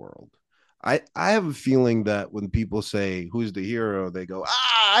technology world. I have a feeling that when people say who's the hero, they go,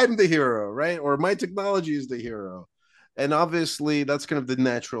 I'm the hero, right? Or my technology is the hero. And obviously that's kind of the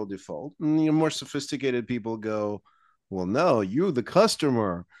natural default. And more sophisticated people go, well, no, you the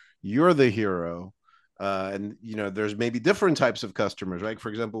customer, you're the hero. And there's maybe different types of customers, right? For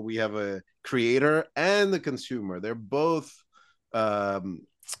example, we have a creator and the consumer. They're both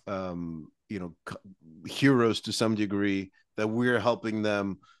you know, heroes to some degree, that we're helping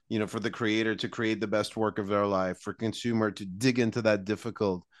them, you know, for the creator to create the best work of their life, for consumer to dig into that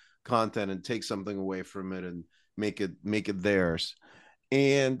difficult content and take something away from it and make it theirs.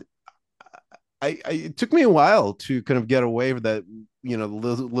 And it took me a while to kind of get away with that, you know,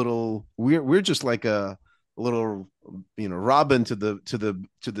 little we're just like a little, you know, Robin to the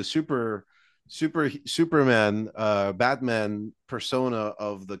Superman, Batman persona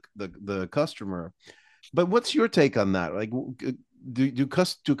of the customer. But what's your take on that? Like,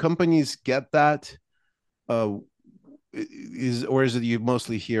 do companies get that? Uh, is it you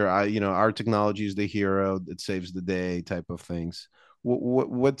mostly hear, you know, our technology is the hero that saves the day type of things?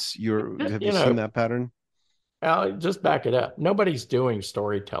 What's your, have you You seen know, that pattern? just back it up. Nobody's doing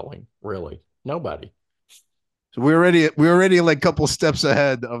storytelling, really. Nobody. So we're already like a couple steps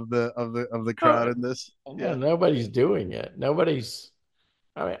ahead of the crowd No, in this. no, Yeah. nobody's doing it. Nobody's.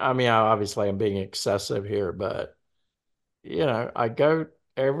 Obviously, I'm being excessive here, but I go.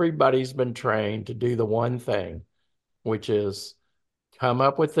 Everybody's been trained to do the one thing, which is come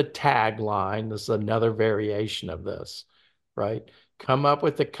up with the tagline. This is another variation of this, right? Come up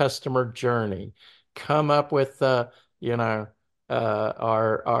with the customer journey. Come up with the, you know,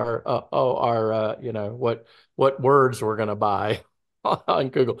 what words we're going to buy on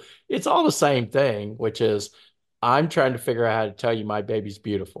Google. It's all the same thing, which is I'm trying to figure out how to tell you my baby's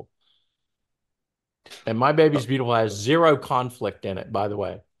beautiful. And my Oh, baby's beautiful has zero conflict in it, by the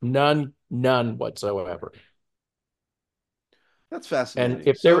way. None whatsoever. that's And fascinating.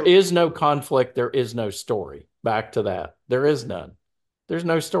 if there So, is no conflict, there is no story. Back to that. There is none. There's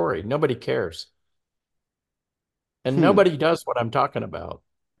no story. Nobody cares. And hmm, nobody does what I'm talking about.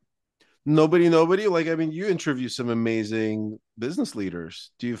 nobody. Like, I mean, you interview some amazing business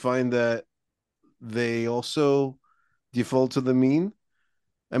leaders. Do you find that they also default to the mean?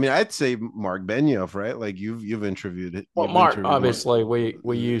 I mean, I'd say Mark Benioff, right? Like Well, you've Mark, interviewed Mark. obviously,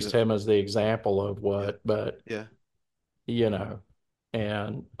 we used him as the example of Yeah, what, but yeah, you know,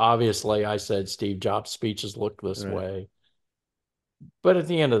 and obviously I said Steve Jobs' speeches look this right. way. But at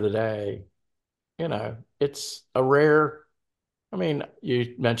the end of the day, it's a rare. I mean,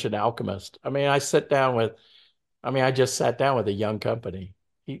 you mentioned Alchemist. I just sat down with a young company.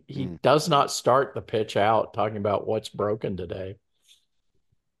 He Hmm. does not start the pitch out talking about what's broken today.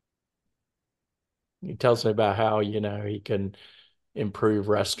 He tells me about how, he can improve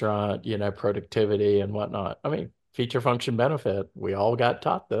restaurant, productivity and whatnot. I mean, feature function benefit. We all got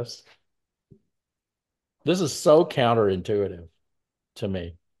taught this. This is so counterintuitive to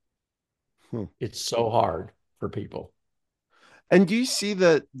me. Hmm. It's so hard for people. And do you see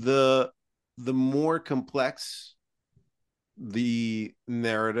that the more complex the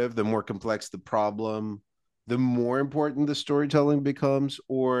narrative, the more complex the problem, the more important the storytelling becomes?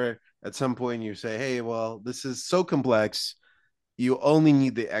 Or at some point you say, hey, well, this is so complex, you only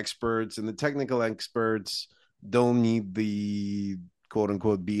need the experts, and the technical experts don't need the quote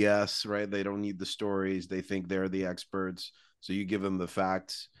unquote BS, right? They don't need the stories. They think they're the experts. So you give them the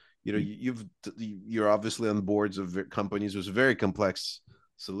facts. You know, you're obviously on boards of companies with very complex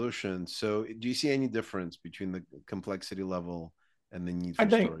solutions. So do you see any difference between the complexity level and the need I for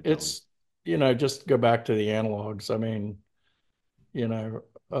think storytelling? it's, just go back to the analogs. I mean, you know,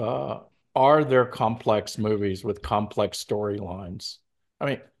 uh, are there complex movies with complex storylines? I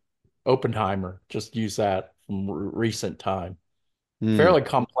mean, Oppenheimer, just use that from recent time. Hmm. Fairly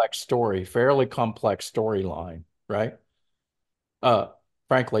complex story, fairly complex storyline, right? Uh,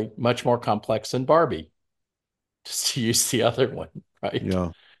 Frankly, much more complex than Barbie, just to use the other one, right?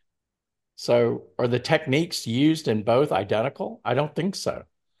 Yeah. So, are the techniques used in both identical? I don't think so.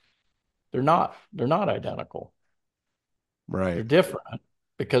 They're not. They're not identical. They're Right. different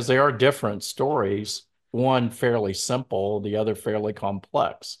because they are different stories. One fairly simple, the other fairly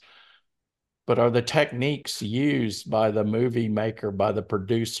complex. But are the techniques used by the movie maker, by the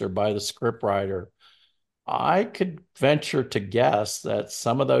producer, by the scriptwriter? I could venture to guess that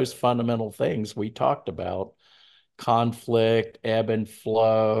some of those fundamental things we talked about, conflict, ebb and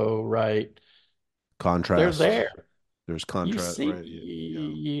flow, right? They're Contrast. there. There's You contrast, see, right?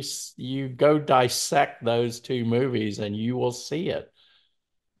 Yeah. you go dissect those two movies and you will see it.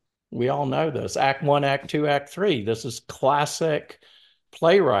 We all know this. Act one, act two, act three. This is classic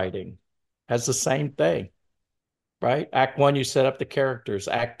playwriting. Has the same thing, right? Act one, you set up the characters.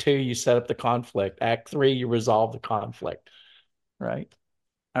 Act two, you set up the conflict. Act three, you resolve the conflict, right?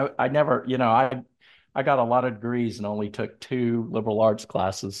 I never, I got a lot of degrees and only took two liberal arts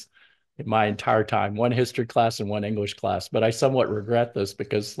classes in my entire time, one history class and one English class. But I somewhat regret this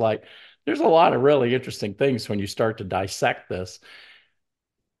because, like, there's a lot of really interesting things when you start to dissect this.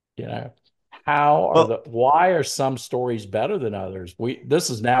 You know, how are Well, the why are some stories better than others? This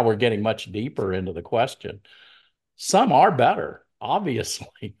is now we're getting much deeper into the question. Some are better,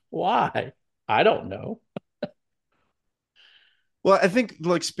 obviously. Why? I don't know. Well, I think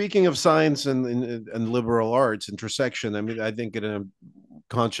like speaking of science and liberal arts intersection, I mean, I think in a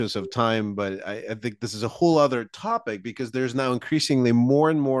conscious of time, but I think this is a whole other topic because there's now increasingly more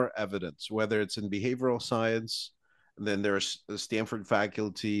and more evidence, whether it's in behavioral science. And then there's a Stanford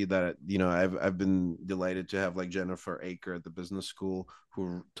faculty that I've been delighted to have, like Jennifer Aker at the business school,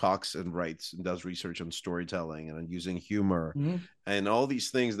 who talks and writes and does research on storytelling and on using humor Mhm. and all these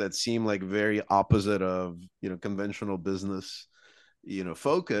things that seem like very opposite of conventional business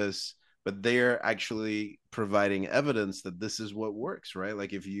focus, but they're actually providing evidence that this is what works, right?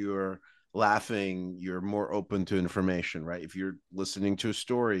 Like if you're laughing, you're more open to information, right? If you're listening to a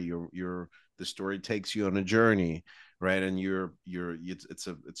story, you're the story takes you on a journey, right? And it's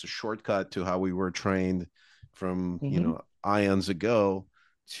a shortcut to how we were trained from Mhm. ions ago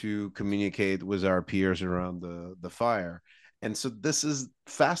to communicate with our peers around the fire. And so this is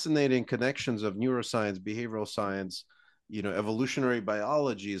fascinating connections of neuroscience, behavioral science, evolutionary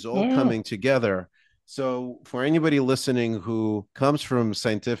biology is Oh all yeah. coming together. So for anybody listening who comes from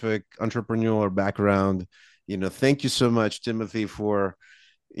scientific entrepreneurial background, thank you so much, Timothy, for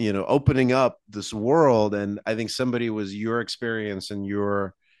opening up this world. And I think somebody was your experience and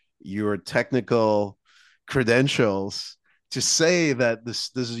your technical credentials to say that this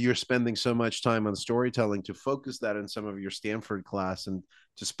is you're spending so much time on storytelling, to focus that in some of your Stanford class, and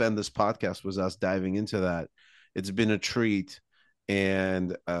to spend this podcast with us diving into that. It's been a treat,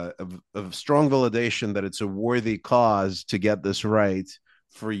 and of strong validation that it's a worthy cause to get this right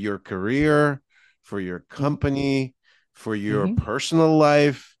for your career, for your company, for your Mm-hmm. personal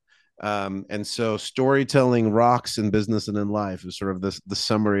life. And so storytelling rocks in business and in life is sort of the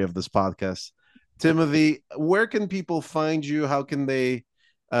summary of this podcast. Timothy, where can people find you? How can they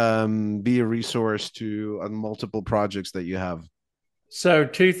be a resource to on multiple projects that you have? So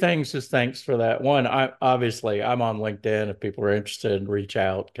two things is thanks for that. One, I'm on LinkedIn. If people are interested, reach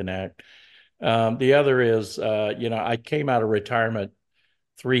out, connect. The other is, I came out of retirement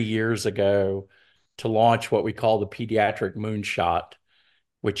 3 years ago to launch what we call the pediatric moonshot,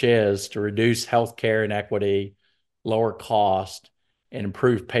 which is to reduce healthcare inequity, lower cost, and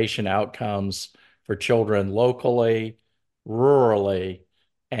improve patient outcomes for children locally, rurally,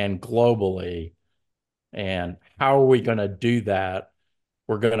 and globally. And how are we going to do that?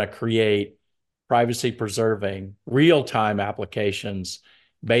 We're going to create privacy preserving real time applications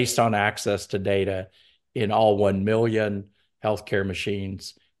based on access to data in all 1 million healthcare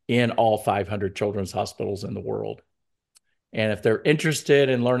machines in all 500 children's hospitals in the world. And if they're interested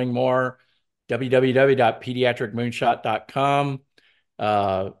in learning more, www.pediatricmoonshot.com.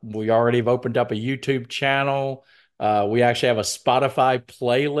 We already have opened up a YouTube channel. We actually have a Spotify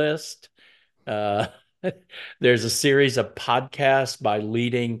playlist. Uh, there's a series of podcasts by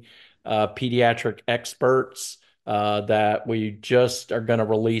leading pediatric experts that we just are going to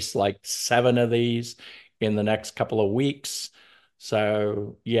release like 7 of these in the next couple of weeks.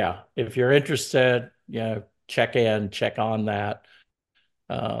 So yeah, if you're interested, check on that.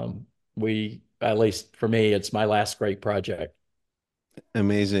 At least for me, it's my last great project.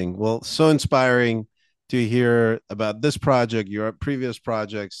 Amazing. Well, so inspiring to hear about this project, your previous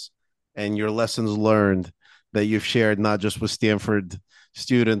projects, and your lessons learned that you've shared not just with Stanford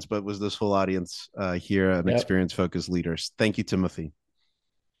students, but with this whole audience here on Yep. Experience Focused Leaders. Thank you, Timothy.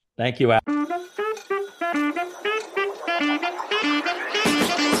 Thank you, Al.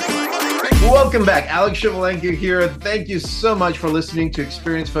 Welcome back. Alex Shivalenko here. Thank you so much for listening to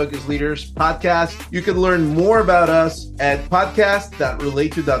Experience Focused Leaders podcast. You can learn more about us at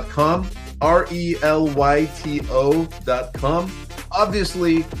podcast.relate2.com, RELYTO.com.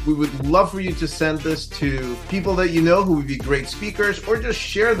 Obviously, we would love for you to send this to people that you know who would be great speakers, or just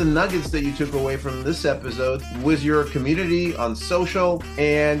share the nuggets that you took away from this episode with your community on social.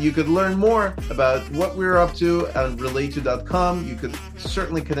 And you could learn more about what we're up to on relate2.com. You could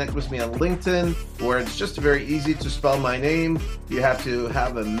certainly connect with me on LinkedIn, where it's just very easy to spell my name. You have to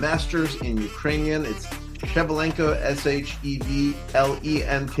have a master's in Ukrainian. It's Shevlenko,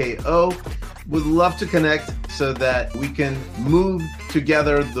 Shevlenko. Would love to connect so that we can move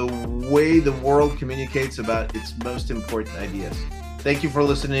together the way the world communicates about its most important ideas. Thank you for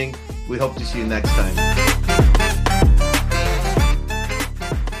listening. We hope to see you next time.